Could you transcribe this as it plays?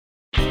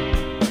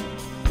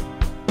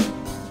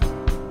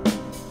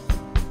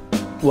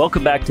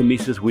Welcome back to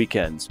Mises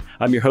Weekends.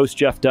 I'm your host,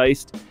 Jeff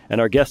Deist, and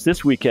our guest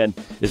this weekend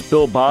is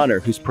Bill Bonner,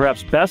 who's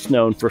perhaps best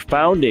known for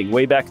founding,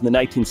 way back in the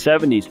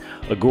 1970s,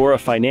 Agora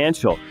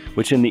Financial,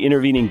 which in the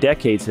intervening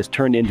decades has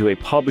turned into a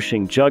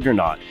publishing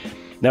juggernaut.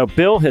 Now,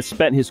 Bill has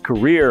spent his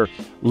career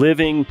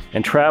living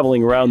and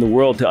traveling around the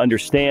world to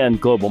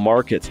understand global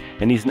markets,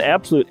 and he's an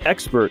absolute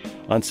expert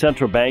on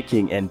central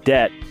banking and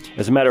debt.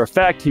 As a matter of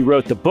fact, he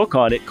wrote the book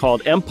on it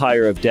called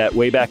Empire of Debt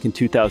way back in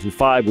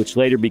 2005, which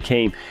later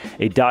became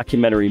a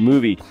documentary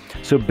movie.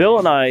 So Bill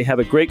and I have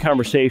a great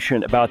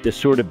conversation about this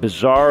sort of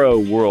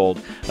bizarro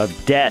world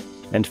of debt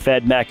and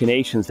Fed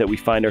machinations that we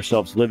find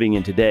ourselves living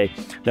in today.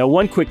 Now,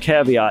 one quick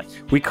caveat,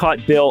 we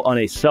caught Bill on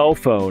a cell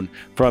phone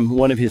from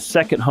one of his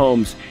second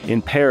homes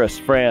in Paris,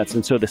 France,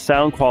 and so the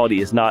sound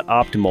quality is not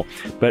optimal,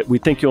 but we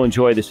think you'll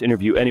enjoy this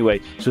interview anyway.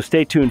 So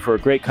stay tuned for a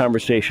great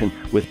conversation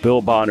with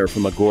Bill Bonner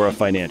from Agora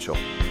Financial.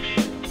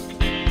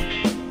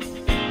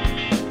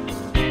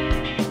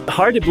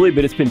 Hard to believe,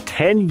 but it's been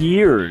 10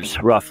 years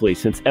roughly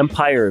since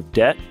Empire of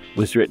Debt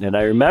was written, and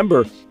I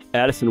remember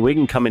Addison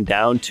Wiggin coming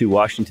down to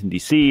Washington,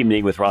 D.C.,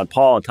 meeting with Ron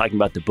Paul and talking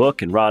about the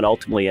book. And Ron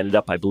ultimately ended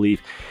up, I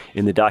believe,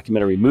 in the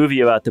documentary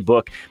movie about the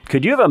book.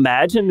 Could you have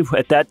imagined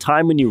at that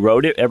time when you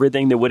wrote it,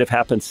 everything that would have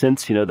happened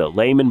since, the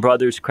Lehman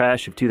Brothers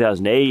crash of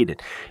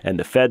 2008 and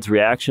the Fed's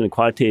reaction and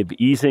quantitative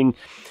easing?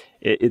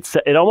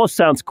 It almost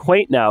sounds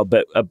quaint now,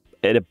 but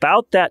at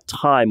about that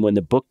time when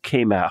the book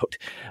came out,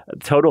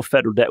 total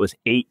federal debt was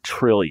 $8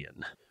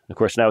 trillion. Of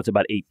course, now it's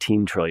about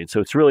 $18 trillion. So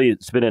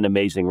it's been an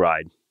amazing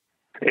ride.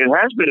 It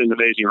has been an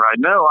amazing ride.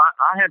 No,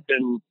 I have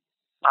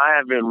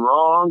been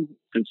wrong,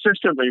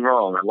 consistently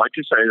wrong. I'd like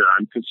to say that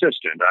I'm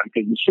consistent. I'm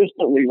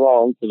consistently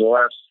wrong for the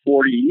last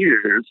 40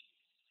 years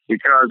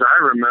because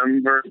I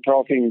remember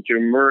talking to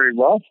Murray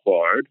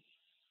Rothbard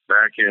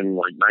back in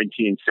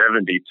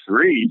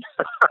 1973,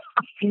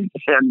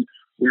 and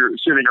we were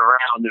sitting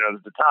around,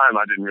 at the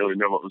time I didn't really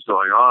know what was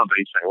going on, but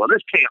he's saying, well,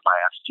 this can't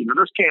last,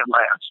 this can't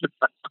last.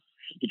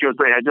 Because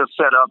they had just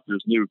set up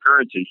this new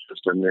currency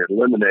system. They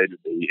eliminated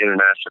the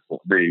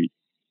international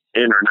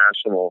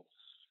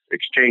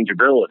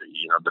exchangeability,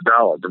 the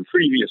dollar. But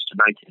previous to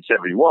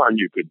 1971,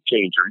 you could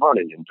change your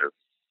money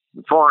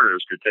the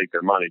foreigners could take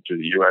their money to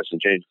the U.S.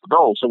 and change the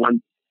gold. So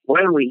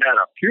when we had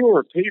a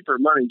pure paper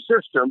money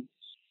system,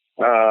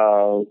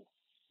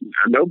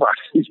 nobody,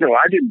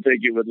 I didn't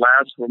think it would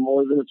last for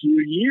more than a few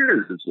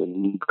years.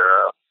 And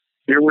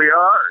here we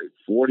are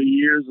 40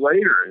 years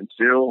later and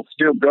still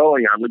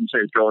going. I wouldn't say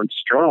it's going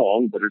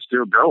strong, but it's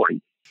still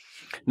going.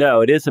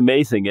 No, it is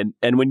amazing.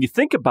 And when you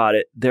think about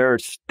it, there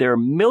are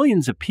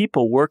millions of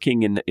people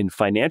working in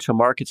financial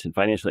markets and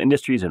financial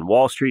industries and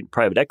Wall Street and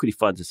private equity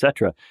funds, et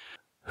cetera,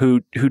 who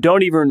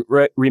don't even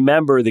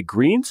remember the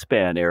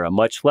Greenspan era,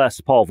 much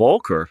less Paul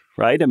Volcker,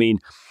 right? I mean,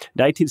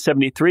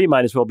 1973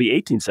 might as well be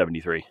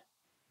 1873.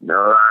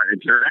 No,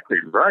 exactly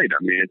right.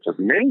 I mean, it's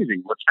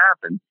amazing what's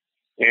happened.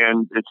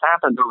 And it's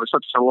happened over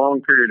such a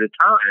long period of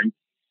time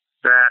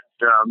that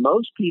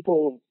most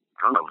people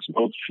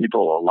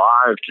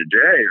alive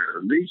today,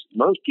 or at least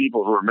most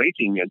people who are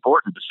making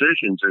important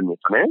decisions in the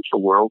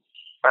financial world,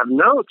 have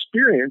no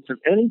experience of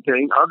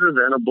anything other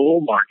than a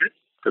bull market,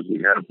 because we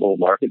had a bull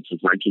market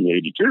since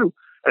 1982,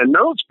 and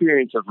no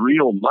experience of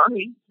real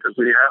money, because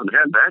we haven't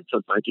had that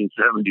since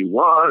 1971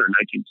 or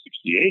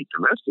 1968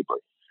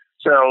 domestically.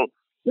 So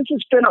this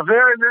has been a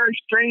very, very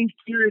strange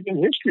period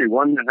in history,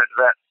 one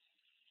that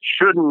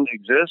shouldn't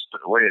exist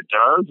the way it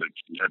does.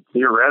 It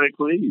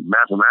theoretically,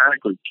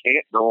 mathematically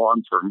can't go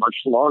on for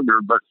much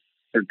longer, but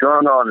it's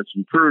gone on. It's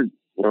improved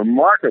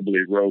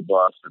remarkably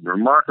robust and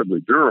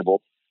remarkably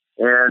durable.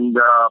 And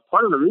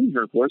part of the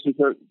reason, of course, is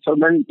that so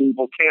many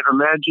people can't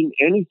imagine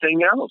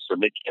anything else,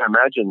 and they can't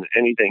imagine that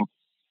anything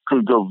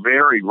could go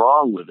very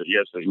wrong with it.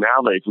 Yes,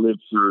 now they've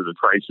lived through the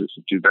crisis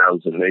of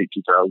 2008,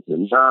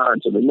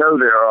 2009, so they know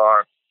there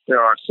are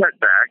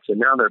setbacks, and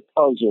now they're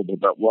puzzled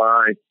about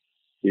why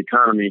the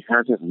economy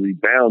hasn't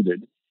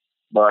rebounded,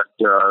 but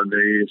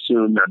they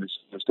assume that it's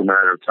just a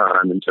matter of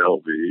time until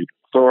the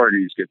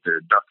authorities get their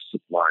ducks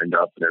lined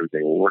up and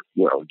everything will work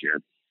well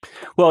again.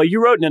 Well,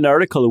 you wrote in an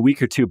article a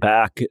week or two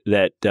back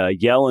that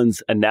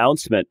Yellen's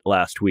announcement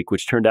last week,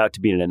 which turned out to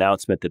be an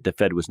announcement that the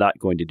Fed was not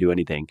going to do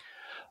anything,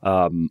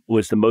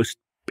 was the most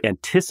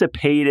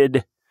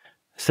anticipated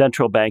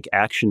central bank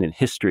action in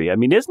history. I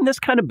mean, isn't this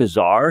kind of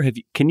bizarre?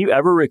 Can you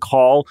ever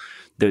recall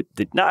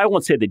I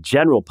won't say the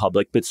general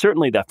public, but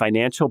certainly the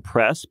financial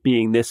press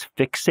being this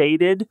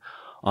fixated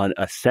on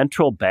a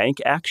central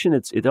bank action?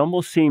 It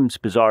almost seems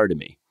bizarre to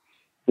me.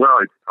 Well,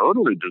 it's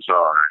totally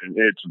bizarre. And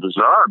it's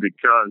bizarre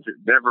because it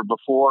never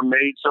before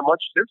made so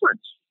much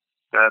difference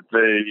that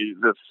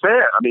the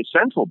Fed,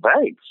 central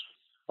banks,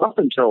 up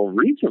until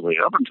recently,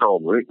 until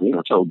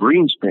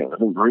Greenspan, I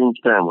think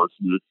Greenspan was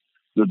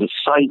the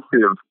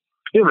decisive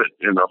pivot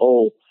in the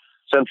whole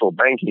central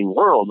banking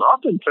world. Up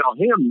until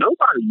him,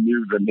 nobody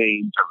knew the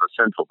names of a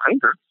central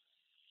banker.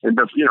 And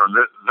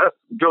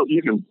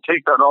you can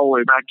take that all the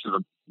way back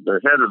to the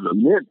head of the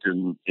mint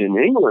in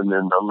England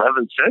in the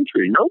 11th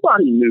century.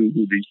 Nobody knew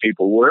who these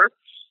people were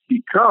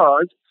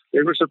because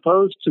they were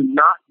supposed to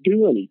not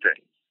do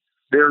anything.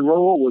 Their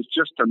role was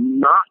just to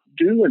not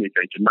do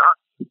anything, to not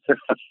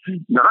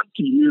not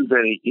to use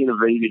any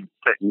innovative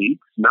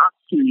techniques, not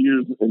to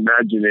use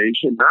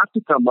imagination, not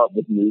to come up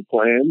with new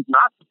plans,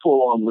 not to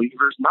pull on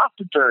levers, not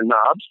to turn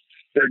knobs.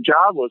 Their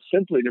job was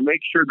simply to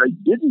make sure they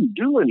didn't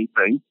do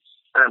anything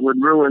that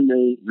would ruin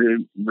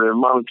the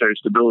monetary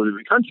stability of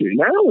the country.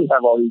 Now we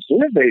have all these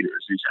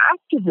innovators, these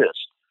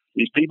activists,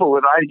 these people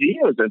with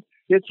ideas, and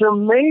it's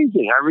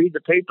amazing. I read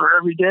the paper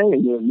every day,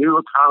 and there are new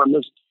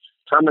economists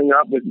coming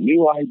up with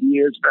new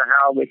ideas for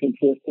how they can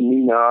twist a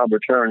new knob or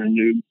turn a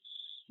new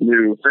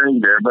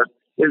thing there. But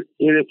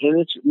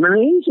it's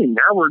amazing.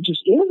 Now we're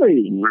just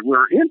innovating.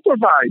 We're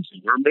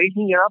improvising. We're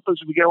making it up as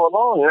we go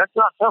along. And that's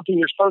not something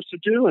you're supposed to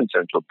do in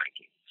central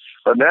banking.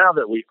 But now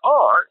that we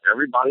are,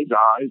 everybody's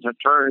eyes have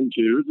turned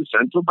to the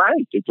central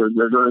bank because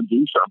they're going to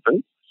do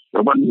something.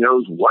 Nobody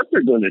knows what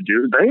they're going to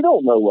do. They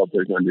don't know what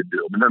they're going to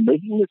do. And they're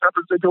making it up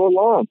as they go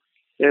along.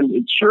 And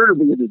it's sure to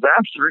be a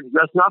disaster because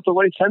that's not the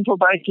way central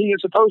banking is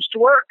supposed to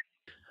work.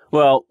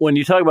 Well, when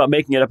you talk about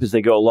making it up as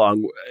they go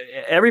along,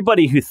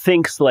 everybody who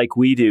thinks like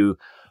we do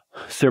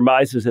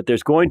surmises that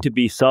there's going to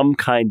be some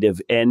kind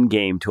of end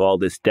game to all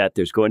this debt.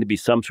 There's going to be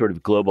some sort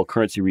of global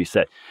currency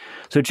reset.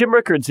 So Jim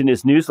Rickards in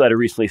his newsletter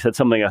recently said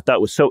something I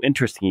thought was so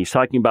interesting. He's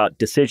talking about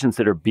decisions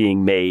that are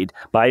being made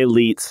by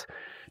elites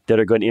that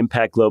are going to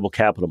impact global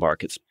capital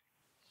markets.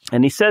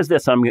 And he says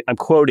this, I'm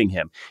quoting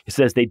him. He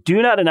says, they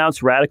do not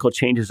announce radical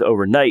changes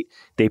overnight.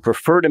 They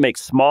prefer to make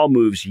small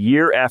moves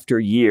year after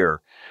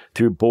year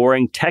through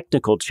boring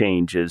technical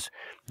changes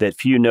that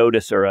few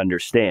notice or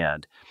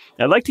understand.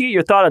 I'd like to get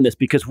your thought on this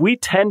because we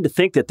tend to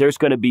think that there's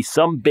going to be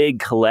some big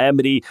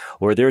calamity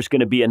or there's going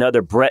to be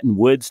another Bretton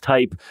Woods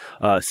type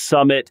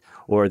summit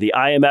or the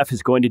IMF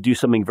is going to do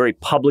something very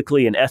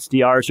publicly and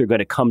SDRs are going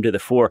to come to the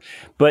fore.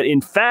 But in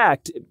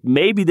fact,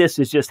 maybe this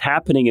is just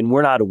happening and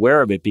we're not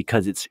aware of it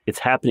because it's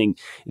happening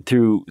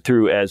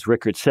through, as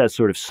Rickard says,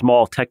 sort of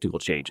small technical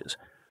changes.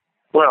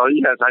 Well,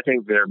 yes, I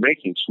think they're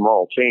making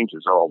small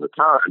changes all the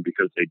time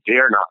because they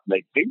dare not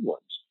make big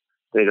ones.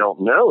 They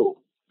don't know.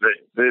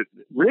 They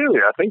really,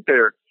 I think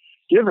they're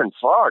given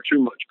far too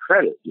much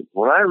credit.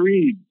 When I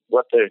read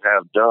what they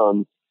have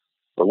done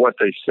or what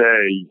they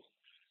say,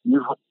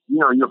 you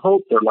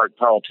hope they're like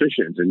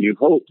politicians, and you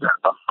hope that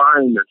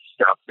behind the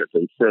stuff that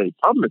they say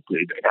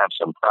publicly, they have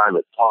some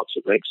private thoughts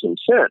that make some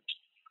sense.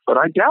 But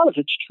I doubt if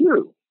it's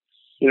true.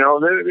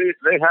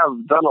 They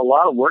have done a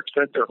lot of work,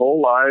 spent their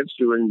whole lives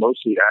doing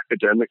mostly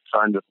academic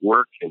kind of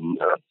work in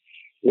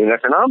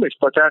economics,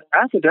 but that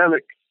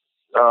academic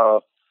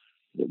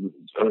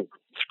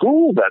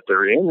school that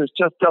they're in, it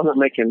just doesn't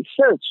make any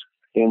sense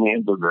at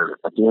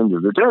the end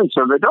of the day.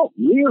 So they don't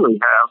really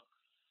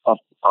have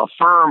a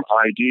firm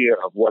idea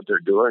of what they're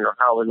doing or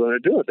how they're going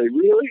to do it. They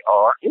really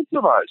are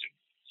improvising.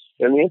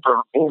 And the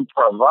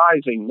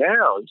improvising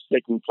now is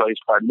taking place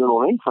by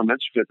little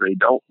increments because they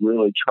don't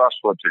really trust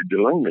what they're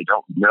doing. They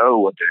don't know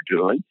what they're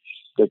doing.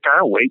 They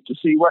kind of wait to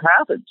see what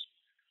happens.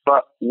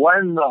 But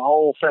when the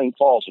whole thing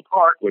falls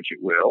apart, which it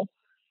will,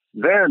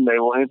 then they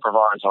will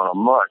improvise on a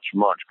much,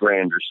 much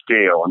grander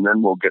scale. And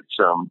then we'll get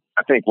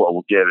I think what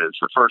we'll get is,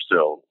 first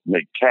they'll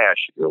make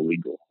cash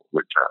illegal,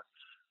 which are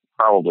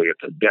probably at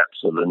the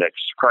depths of the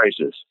next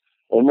crisis.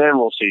 And then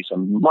we'll see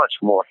some much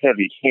more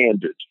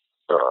heavy-handed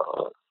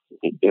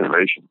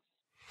innovation.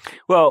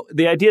 Well,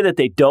 the idea that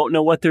they don't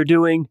know what they're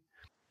doing,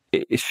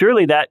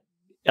 surely that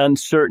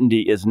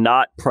uncertainty is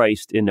not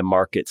priced into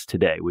markets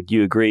today. Would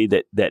you agree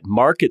that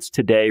markets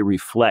today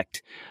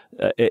reflect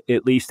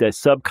at least a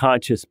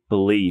subconscious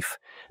belief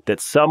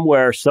that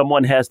somewhere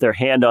someone has their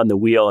hand on the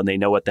wheel and they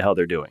know what the hell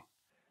they're doing?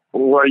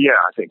 Well, yeah,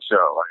 I think so.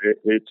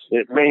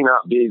 It may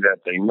not be that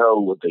they know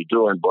what they're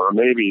doing, but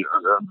maybe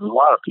a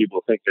lot of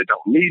people think they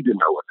don't need to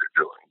know what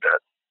they're doing,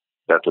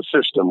 that the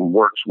system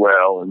works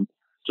well, and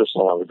just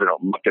as long as they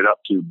don't muck it up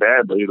too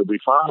badly, it'll be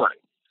fine.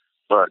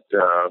 But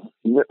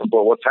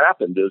what's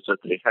happened is that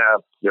they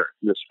have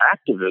this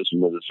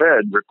activism of the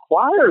Fed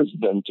requires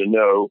them to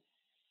know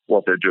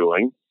what they're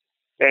doing.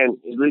 And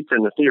at least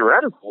in the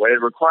theoretical way,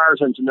 it requires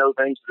them to know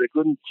things that they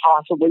couldn't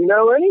possibly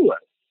know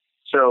anyway.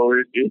 So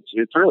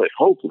it's really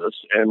hopeless.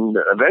 And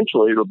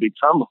eventually it'll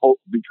become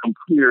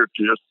clear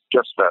to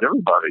just about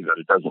everybody that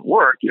it doesn't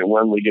work.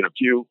 When we get a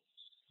few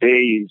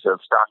days of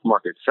stock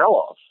market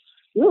sell-off,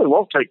 it really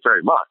won't take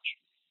very much.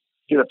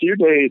 A few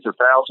days,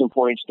 1,000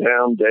 points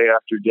down day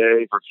after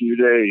day for a few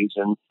days,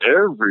 and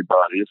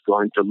everybody is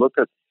going to look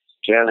at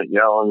Janet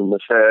Yellen and the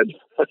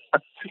Fed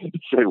and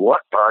say,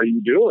 what are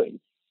you doing?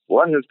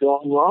 What has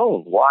gone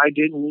wrong? Why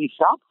didn't we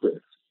stop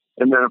this?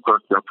 And then, of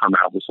course, they'll come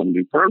out with some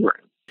new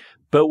program.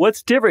 But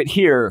what's different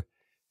here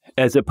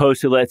as opposed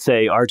to, let's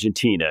say,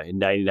 Argentina in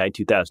 99,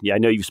 2000, I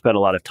know you've spent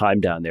a lot of time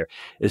down there,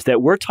 is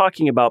that we're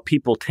talking about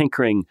people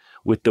tinkering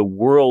with the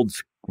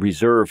world's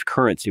reserve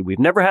currency. We've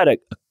never had a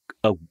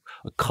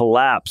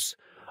collapse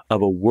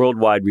of a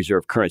worldwide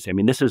reserve currency. I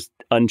mean, this is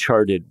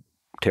uncharted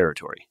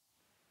territory.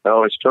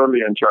 No, it's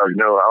totally uncharted.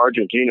 No,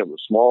 Argentina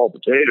was small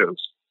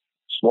potatoes,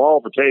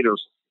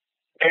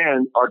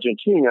 and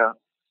Argentina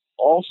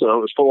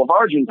also is full of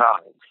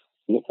Argentines.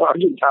 The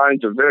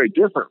Argentines are very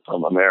different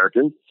from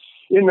Americans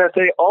in that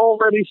they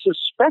already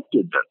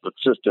suspected that the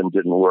system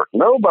didn't work.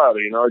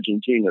 Nobody in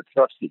Argentina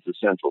trusted the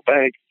central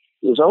bank.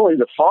 It was only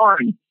the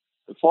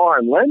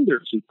foreign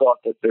lenders who thought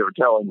that they were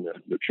telling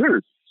the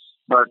truth.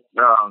 But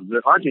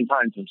the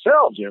Argentines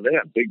themselves, they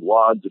have big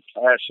wads of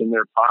cash in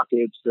their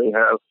pockets.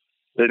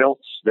 They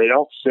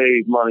don't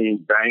save money in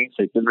banks.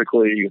 They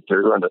typically, if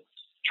they're going to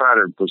try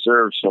to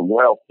preserve some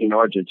wealth in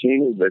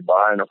Argentina, they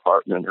buy an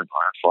apartment or buy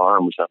a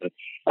farm or something.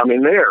 I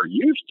mean, they are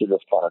used to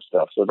this kind of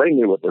stuff, so they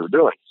knew what they were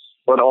doing.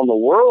 But on the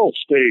world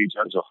stage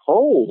as a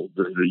whole,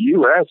 the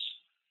U.S.,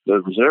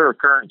 the reserve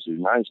currency, the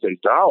United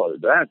States dollar,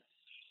 that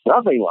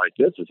nothing like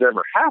this has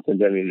ever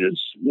happened. I mean, it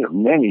is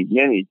many,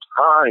 many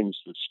times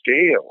the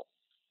scale.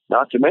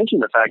 Not to mention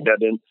the fact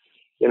that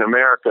in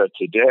America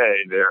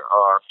today, there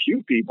are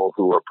few people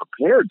who are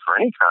prepared for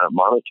any kind of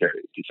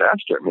monetary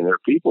disaster. I mean, there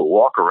are people who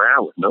walk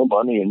around with no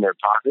money in their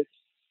pockets.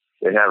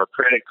 They have a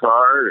credit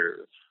card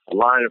or a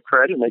line of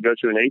credit, and they go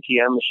to an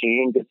ATM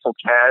machine, get some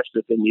cash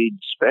that they need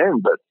to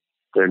spend, but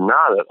they're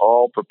not at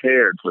all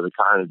prepared for the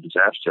kind of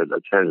disaster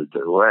that's headed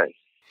their way.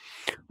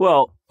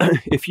 Well,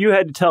 if you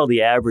had to tell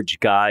the average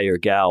guy or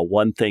gal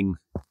one thing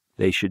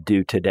they should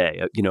do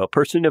today, a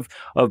person of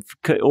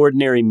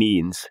ordinary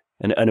means,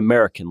 an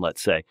American,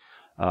 let's say,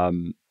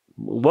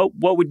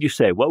 what would you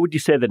say? What would you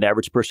say that an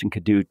average person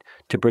could do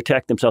to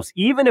protect themselves,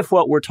 even if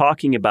what we're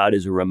talking about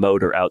is a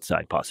remote or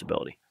outside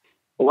possibility?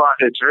 Well,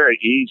 it's very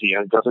easy,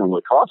 and it doesn't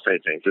really cost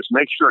anything. Just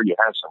make sure you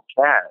have some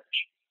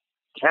cash.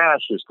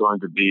 Cash is going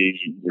to be,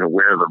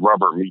 where the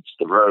rubber meets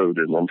the road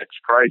in the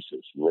next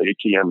crisis. And the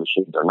ATM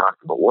machines are not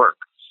going to work.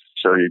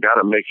 So you got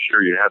to make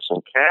sure you have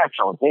some cash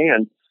on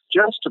hand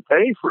just to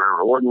pay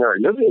for ordinary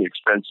living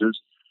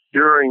expenses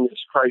during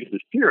this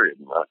crisis period.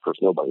 And of course,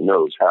 nobody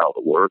knows how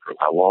it'll work or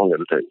how long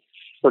it'll take.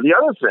 But the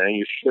other thing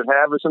you should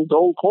have is some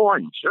gold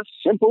coins, just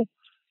simple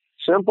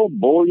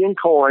bullion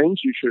coins.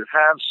 You should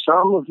have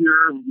some of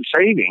your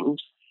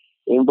savings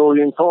in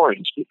bullion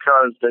coins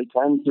because they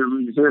tend to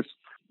resist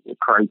the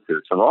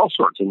crisis and all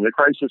sorts. And the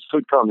crisis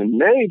could come in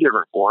many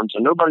different forms,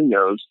 and nobody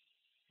knows.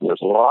 There's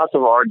lots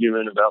of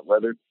argument about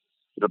whether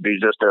it'll be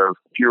just a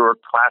pure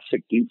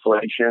classic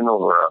deflation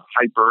or a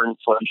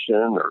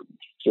hyperinflation or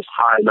just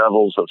high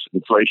levels of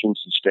inflation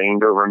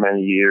sustained over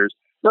many years.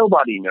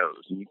 Nobody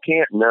knows, and you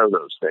can't know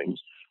those things.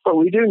 But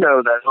we do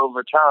know that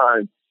over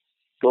time,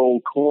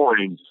 gold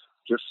coins,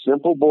 just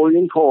simple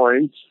bullion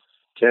coins,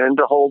 tend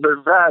to hold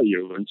their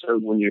value. And so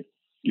when you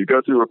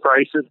go through a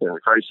crisis, and a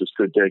crisis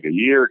could take a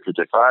year, it could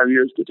take 5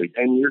 years, it could take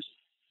 10 years,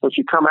 but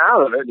you come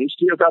out of it and you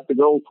still got the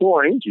gold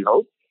coins, you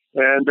hope,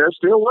 and they're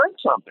still worth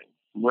something.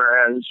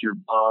 Whereas your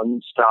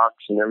bonds,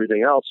 stocks, and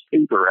everything else,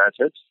 paper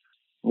assets,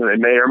 they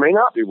may or may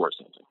not be worth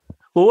something.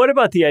 Well, what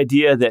about the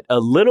idea that a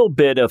little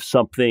bit of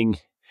something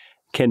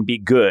can be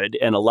good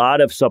and a lot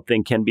of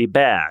something can be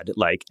bad,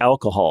 like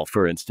alcohol,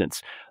 for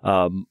instance?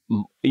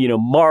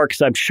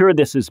 Marx, I'm sure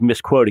this is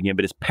misquoting him,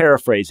 but it's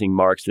paraphrasing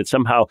Marx, that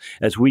somehow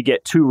as we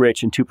get too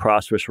rich and too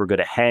prosperous, we're going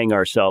to hang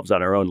ourselves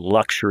on our own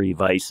luxury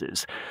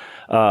vices.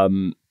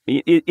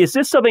 Is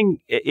this something,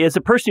 as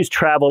a person who's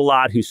traveled a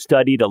lot, who's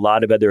studied a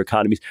lot of other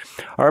economies,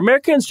 are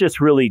Americans just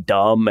really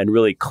dumb and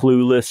really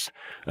clueless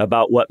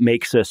about what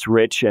makes us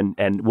rich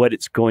and what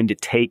it's going to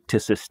take to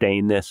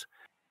sustain this?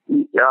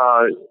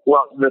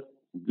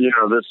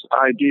 This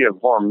idea of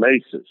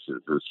hormesis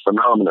is this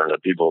phenomenon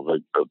that people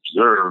have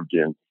observed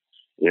in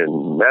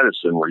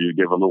medicine, where you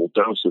give a little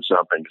dose of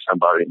something to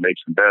somebody, it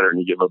makes them better, and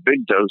you give a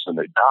big dose and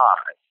they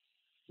die.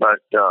 But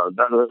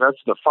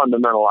that's the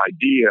fundamental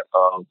idea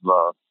of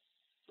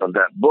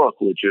that book,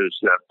 which is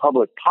that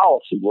public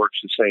policy works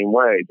the same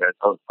way. That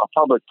a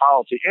public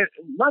policy,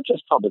 not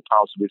just public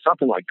policy, but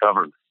something like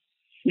government.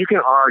 You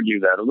can argue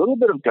that a little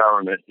bit of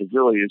government, it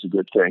really is a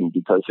good thing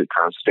because it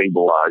kind of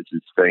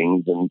stabilizes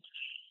things and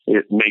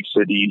it makes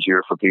it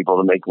easier for people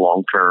to make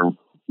long-term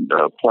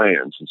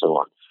plans and so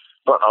on.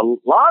 But a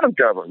lot of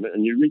government,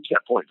 and you reach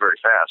that point very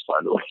fast, by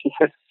the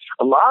way,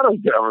 a lot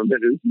of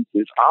government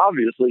is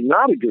obviously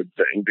not a good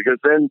thing, because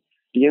then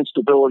the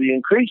instability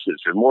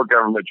increases. The more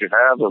government you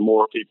have, the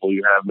more people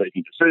you have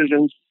making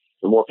decisions,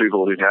 the more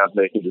people you have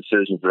making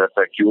decisions that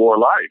affect your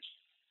life.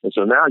 And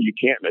so now you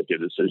can't make a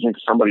decision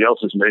because somebody else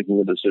is making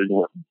a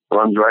decision that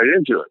runs right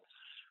into it.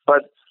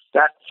 But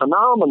that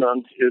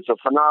phenomenon is a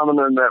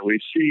phenomenon that we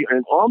see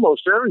in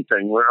almost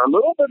everything, where a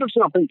little bit of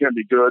something can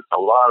be good, a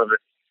lot of it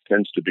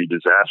tends to be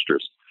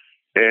disastrous.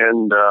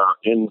 And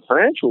in the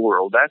financial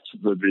world, that's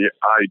the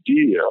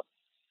idea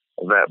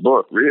of that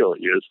book, really,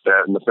 is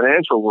that in the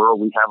financial world,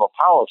 we have a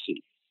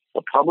policy,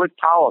 a public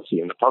policy.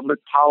 And the public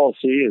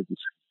policy is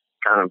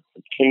kind of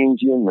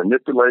Keynesian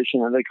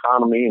manipulation of the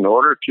economy in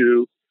order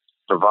to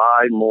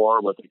provide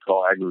more what they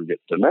call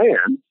aggregate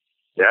demand.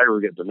 The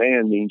aggregate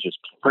demand means just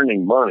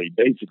printing money,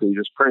 basically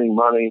just printing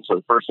money. So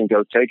the person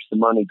takes the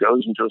money,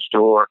 goes into a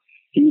store,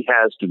 he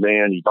has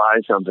demand, he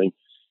buys something.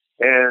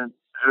 And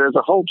there's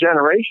a whole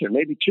generation,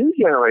 maybe 2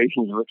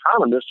 generations of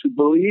economists who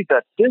believe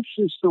that this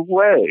is the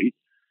way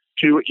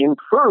to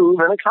improve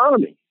an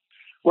economy.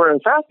 where in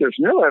fact there's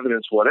no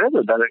evidence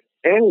whatever that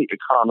any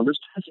economist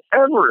has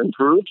ever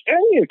improved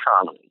any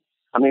economy.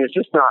 I mean,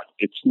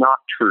 it's not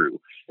true.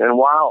 And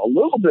while a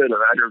little bit of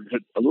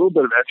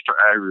extra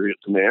aggregate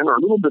demand or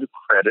a little bit of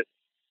credit,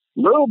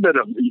 a little bit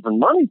of even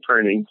money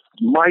printing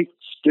might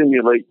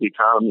stimulate the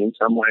economy in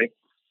some way,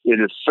 it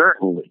is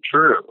certainly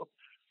true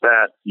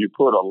that you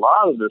put a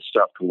lot of this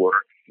stuff to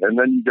work, and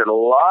then you get a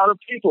lot of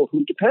people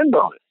who depend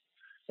on it.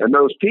 And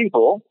those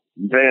people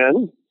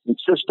then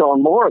insist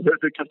on more of it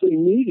because they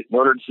need it in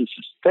order to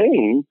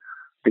sustain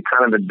the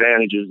kind of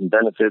advantages and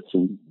benefits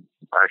and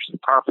actually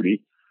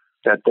property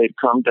that they've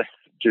come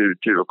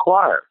to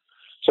acquire.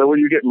 So when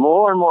you get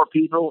more and more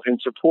people in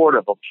support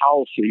of a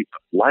policy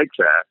like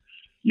that,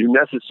 you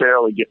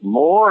necessarily get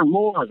more and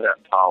more of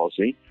that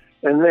policy,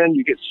 and then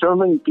you get so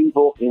many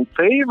people in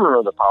favor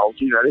of the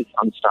policy that it's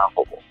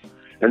unstoppable.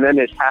 And then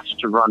it has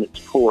to run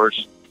its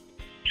course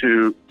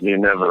to the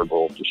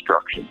inevitable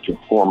destruction, to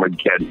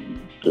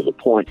Armageddon, to the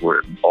point where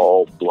it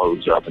all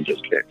blows up and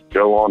just can't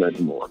go on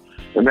anymore.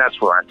 And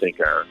that's where I think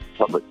our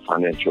public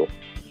financial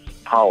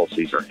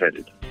policies are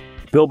headed.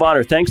 Bill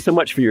Bonner, thanks so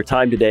much for your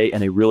time today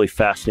and a really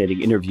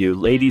fascinating interview.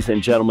 Ladies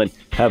and gentlemen,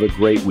 have a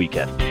great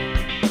weekend.